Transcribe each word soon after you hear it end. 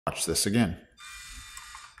Watch this again.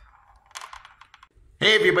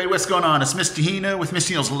 Hey everybody, what's going on? It's Mr. Hino with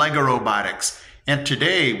Mr. Hino's LEGORobotics. And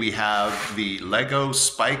today we have the Lego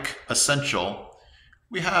Spike Essential.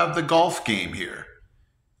 We have the golf game here.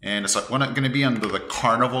 And it's going to be under the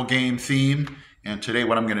Carnival game theme. And today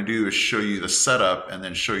what I'm going to do is show you the setup and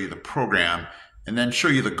then show you the program and then show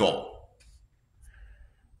you the goal.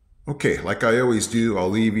 Okay, like I always do, I'll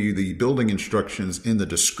leave you the building instructions in the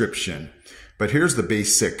description. But here's the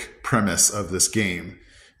basic premise of this game.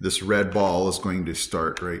 This red ball is going to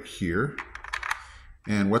start right here.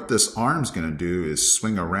 And what this arm's going to do is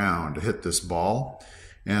swing around to hit this ball.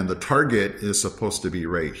 And the target is supposed to be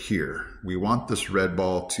right here. We want this red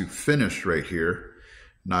ball to finish right here.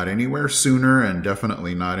 Not anywhere sooner and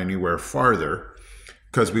definitely not anywhere farther,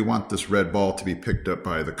 because we want this red ball to be picked up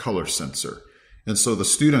by the color sensor. And so the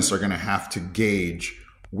students are going to have to gauge,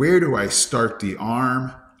 where do I start the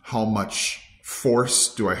arm? How much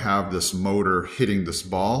force do I have this motor hitting this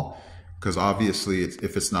ball? Because obviously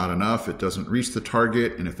if it's not enough, it doesn't reach the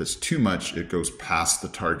target, and if it's too much, it goes past the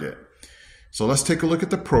target. So let's take a look at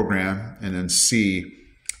the program and then see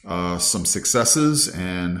some successes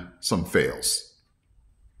and some fails.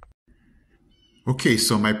 Okay,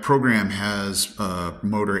 so my program has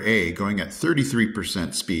motor A going at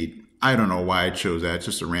 33% speed. I don't know why I chose that, it's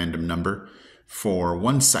just a random number, for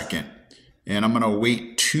 1 second. And I'm going to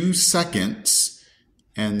wait 2 seconds,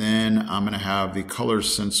 and then I'm going to have the color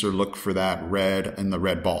sensor look for that red and the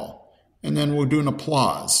red ball. And then we'll do an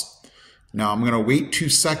applause. Now I'm going to wait 2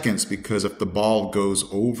 seconds because if the ball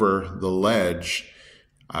goes over the ledge,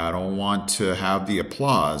 I don't want to have the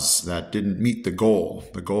applause. That didn't meet the goal.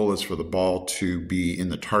 The goal is for the ball to be in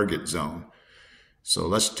the target zone. So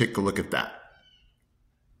let's take a look at that.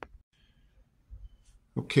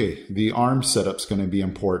 Okay, the arm setup's going to be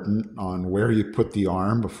important on where you put the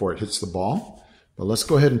arm before it hits the ball. But let's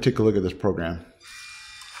go ahead and take a look at this program.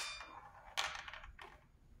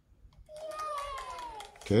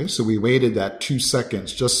 Okay, so we waited that 2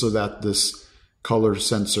 seconds just so that this color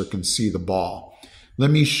sensor can see the ball.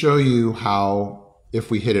 Let me show you how,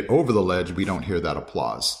 if we hit it over the ledge, we don't hear that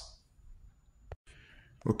applause.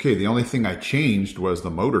 Okay, the only thing I changed was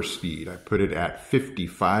the motor speed. I put it at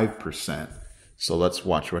 55%. So let's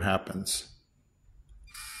watch what happens.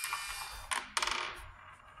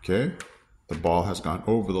 Okay, the ball has gone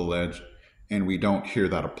over the ledge and we don't hear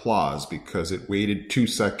that applause because it waited 2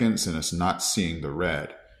 seconds and it's not seeing the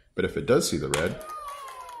red. But if it does see the red,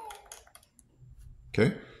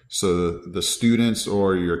 okay, so the students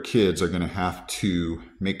or your kids are going to have to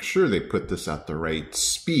make sure they put this at the right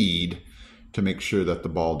speed to make sure that the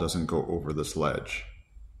ball doesn't go over this ledge.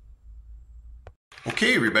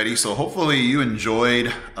 Okay everybody, so hopefully you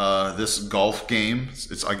enjoyed this golf game.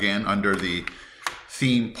 It's again under the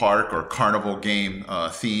theme park or carnival game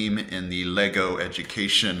theme in the Lego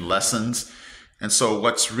education lessons. And so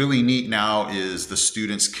what's really neat now is the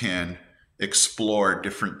students can explore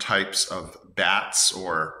different types of bats,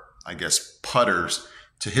 or I guess putters,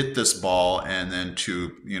 to hit this ball, and then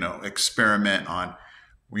to, experiment on,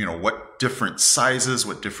 what different sizes,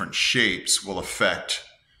 what different shapes will affect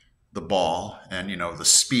the ball, and the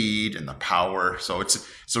speed and the power. So it's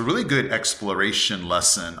a really good exploration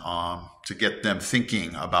lesson to get them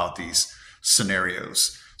thinking about these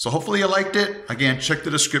scenarios. So hopefully you liked it. Again, check the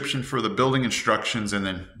description for the building instructions, and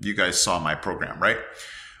then you guys saw my program, right?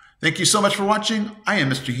 Thank you so much for watching. I am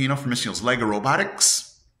Mr. Hino from Mr. Hino's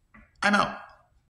LEGORobotics. I'm out.